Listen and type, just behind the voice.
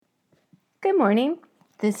Good morning.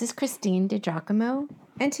 This is Christine DiGiacomo,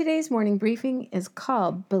 and today's morning briefing is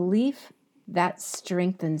called Belief That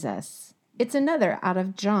Strengthens Us. It's another out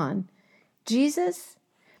of John. Jesus,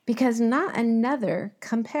 because not another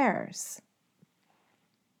compares.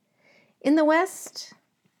 In the West,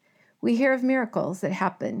 we hear of miracles that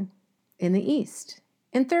happen in the East,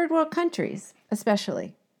 in third world countries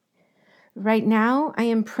especially. Right now, I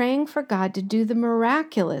am praying for God to do the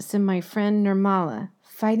miraculous in my friend Nirmala,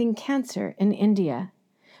 fighting cancer in India.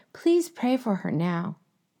 Please pray for her now.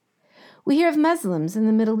 We hear of Muslims in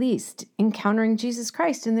the Middle East encountering Jesus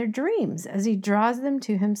Christ in their dreams as he draws them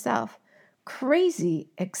to himself. Crazy,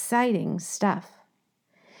 exciting stuff.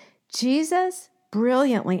 Jesus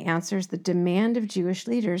brilliantly answers the demand of Jewish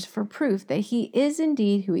leaders for proof that he is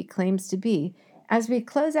indeed who he claims to be as we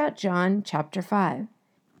close out John chapter 5.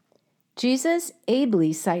 Jesus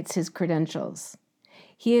ably cites his credentials.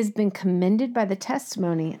 He has been commended by the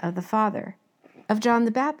testimony of the Father, of John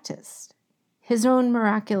the Baptist, his own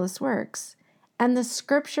miraculous works, and the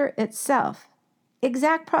Scripture itself,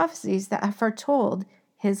 exact prophecies that have foretold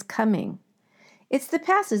his coming. It's the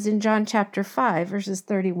passage in John chapter 5, verses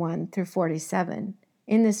 31 through 47.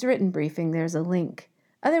 In this written briefing, there's a link.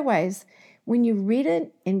 Otherwise, when you read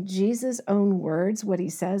it in Jesus' own words, what he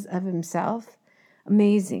says of himself,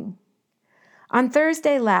 amazing. On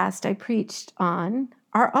Thursday last, I preached on,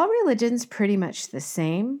 are all religions pretty much the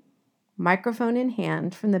same? Microphone in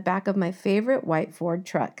hand from the back of my favorite white Ford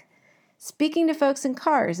truck, speaking to folks in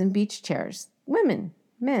cars and beach chairs, women,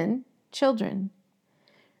 men, children.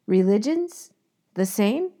 Religions? The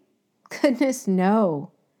same? Goodness,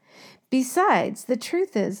 no. Besides, the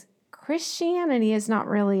truth is, Christianity is not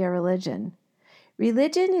really a religion.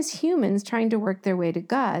 Religion is humans trying to work their way to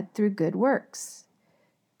God through good works.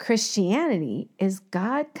 Christianity is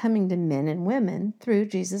God coming to men and women through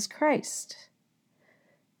Jesus Christ.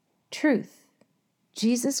 Truth.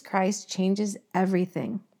 Jesus Christ changes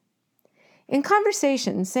everything. In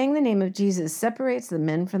conversation, saying the name of Jesus separates the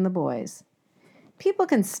men from the boys. People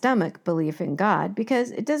can stomach belief in God because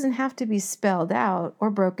it doesn't have to be spelled out or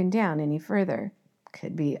broken down any further.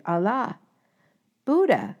 Could be Allah,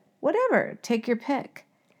 Buddha, whatever, take your pick.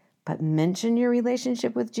 But mention your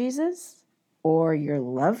relationship with Jesus or your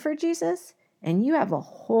love for Jesus, and you have a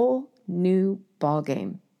whole new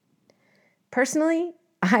ballgame. Personally,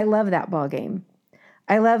 I love that ballgame.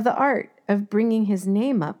 I love the art of bringing his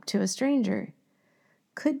name up to a stranger.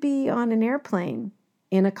 Could be on an airplane,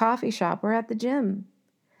 in a coffee shop, or at the gym.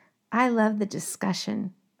 I love the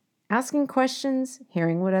discussion, asking questions,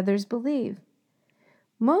 hearing what others believe.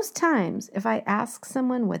 Most times, if I ask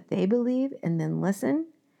someone what they believe and then listen,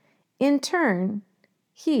 in turn,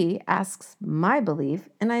 he asks my belief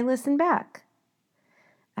and I listen back.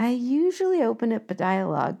 I usually open up a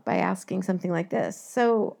dialogue by asking something like this.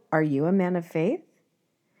 So, are you a man of faith?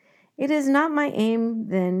 It is not my aim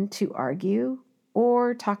then to argue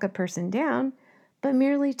or talk a person down, but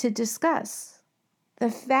merely to discuss.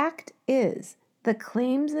 The fact is, the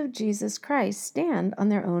claims of Jesus Christ stand on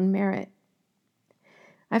their own merit.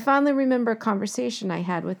 I fondly remember a conversation I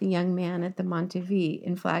had with a young man at the Monte V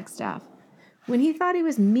in Flagstaff when he thought he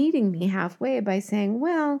was meeting me halfway by saying,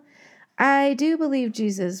 well, I do believe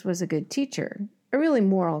Jesus was a good teacher, a really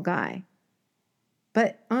moral guy.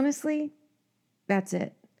 But honestly, that's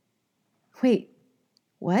it. Wait,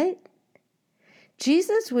 what?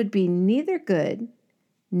 Jesus would be neither good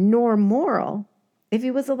nor moral if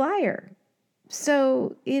he was a liar.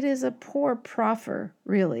 So it is a poor proffer,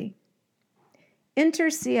 really. Enter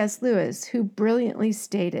C.S. Lewis, who brilliantly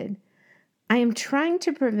stated, I am trying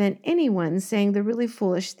to prevent anyone saying the really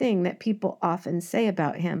foolish thing that people often say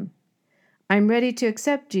about him. I'm ready to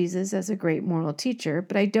accept Jesus as a great moral teacher,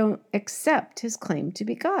 but I don't accept his claim to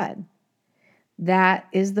be God. That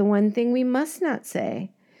is the one thing we must not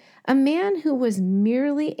say. A man who was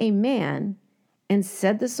merely a man and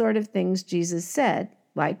said the sort of things Jesus said,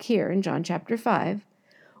 like here in John chapter 5,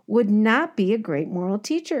 would not be a great moral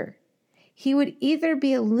teacher. He would either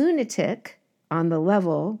be a lunatic on the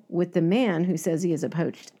level with the man who says he is a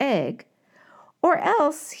poached egg, or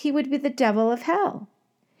else he would be the devil of hell.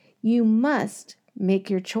 You must make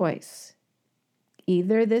your choice.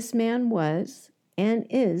 Either this man was and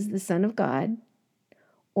is the Son of God,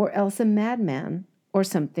 or else a madman or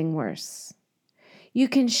something worse. You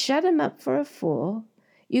can shut him up for a fool,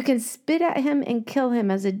 you can spit at him and kill him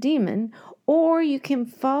as a demon, or you can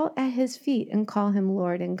fall at his feet and call him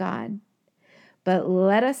Lord and God. But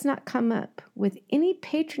let us not come up with any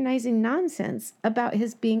patronizing nonsense about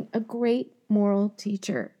his being a great moral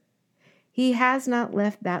teacher. He has not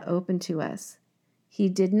left that open to us. He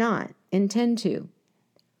did not intend to.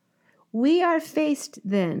 We are faced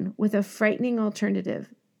then with a frightening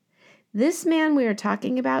alternative. This man we are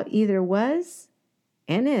talking about either was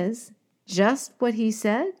and is just what he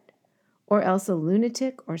said, or else a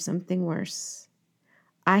lunatic or something worse.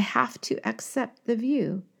 I have to accept the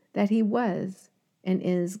view that he was and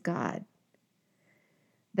is God.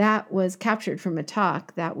 That was captured from a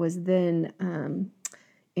talk that was then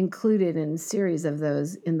included in a series of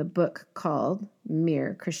those in the book called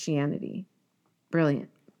Mere Christianity. Brilliant.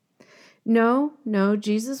 No,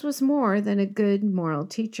 Jesus was more than a good moral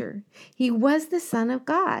teacher. He was the Son of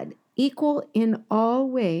God, equal in all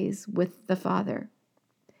ways with the Father.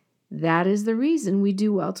 That is the reason we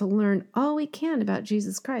do well to learn all we can about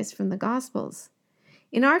Jesus Christ from the Gospels.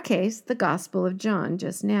 In our case, the Gospel of John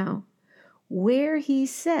just now, where he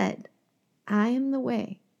said, I am the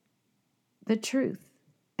way, the truth,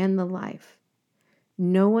 and the life.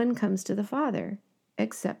 No one comes to the Father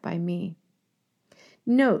except by me.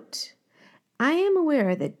 Note, I am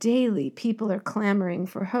aware that daily people are clamoring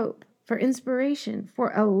for hope, for inspiration,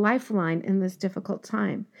 for a lifeline in this difficult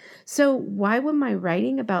time. So why would my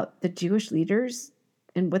writing about the Jewish leaders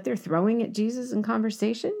and what they're throwing at Jesus in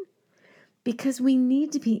conversation? Because we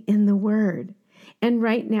need to be in the Word. And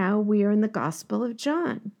right now we are in the Gospel of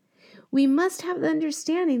John. We must have the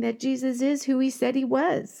understanding that Jesus is who he said he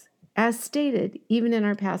was, as stated even in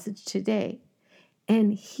our passage today.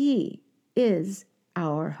 And he is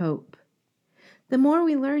our hope. The more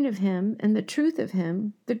we learn of him and the truth of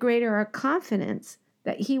him, the greater our confidence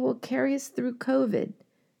that he will carry us through COVID,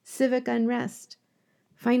 civic unrest,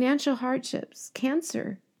 financial hardships,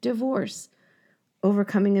 cancer, divorce,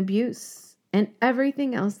 overcoming abuse, and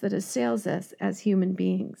everything else that assails us as human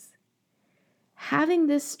beings. Having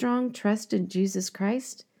this strong trust in Jesus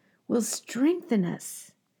Christ will strengthen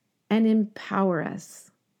us and empower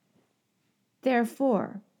us.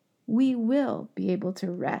 Therefore, we will be able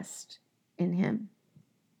to rest in him.